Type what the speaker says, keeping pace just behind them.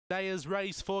Players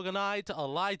race for the night,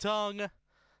 light on,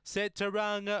 set to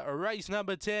run, race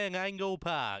number 10,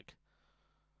 Angle-Park.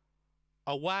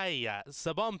 Away,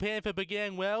 Sabon Panther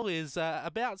began well, is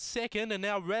about second and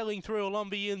now rallying through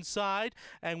along the inside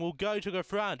and will go to the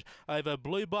front over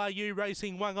Blue Bayou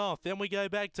racing one off. Then we go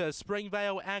back to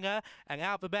Springvale Anger and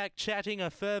out the back Chatting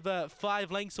a further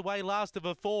 5 lengths away, last of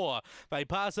the 4. They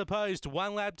pass a post,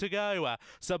 1 lap to go.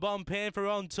 Sabon Panther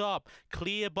on top,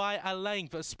 clear by a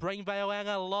length. Springvale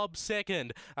Anger lob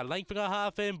second, a length and a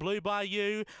half in Blue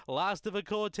Bayou. Last of the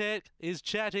quartet is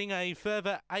Chatting a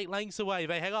further 8 lengths away.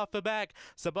 They head off the back.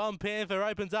 Sabon Panther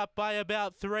opens up by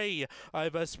about 3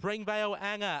 over Springvale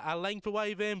Anger, a length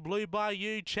away then Blue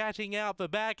Bayou Chatting out the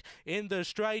back in the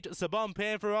straight. Sabon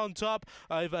Panther on top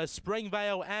over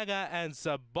Springvale Anger and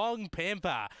Sabon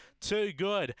Panther. Too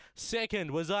good.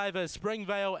 Second was either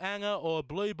Springvale Anger or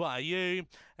Blue Bayou,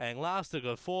 and last of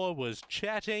the 4 was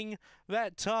Chatting,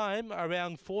 that time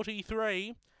around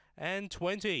 43 and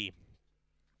 20.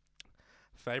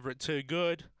 Favourite Too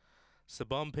Good.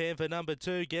 Sabon Panther number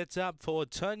 2 gets up for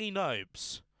Tony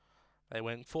Nopes. They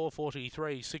went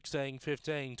 4:43,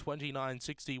 16:15,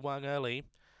 29:61 early.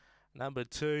 Number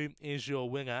 2 is your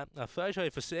winner. A photo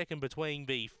for second between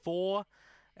the 4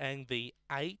 and the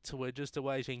 8. We're just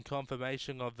awaiting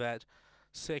confirmation of that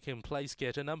second place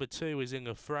getter. Number 2 is in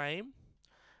the frame,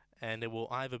 and it will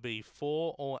either be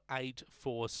 4 or 8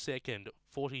 for second.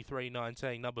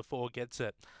 43:19. Number 4 gets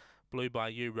it. Blue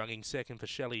Bayou running second for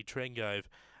Shelley Trengove,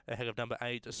 ahead of number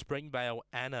 8, Springvale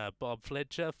Anna, Bob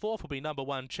Fletcher. 4th will be number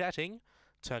 1, Chatting,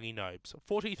 Tony Nopes.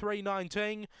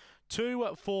 43:19,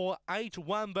 2, 4, 8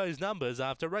 won those numbers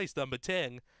after race number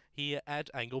 10 here at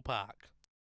Angle-Park.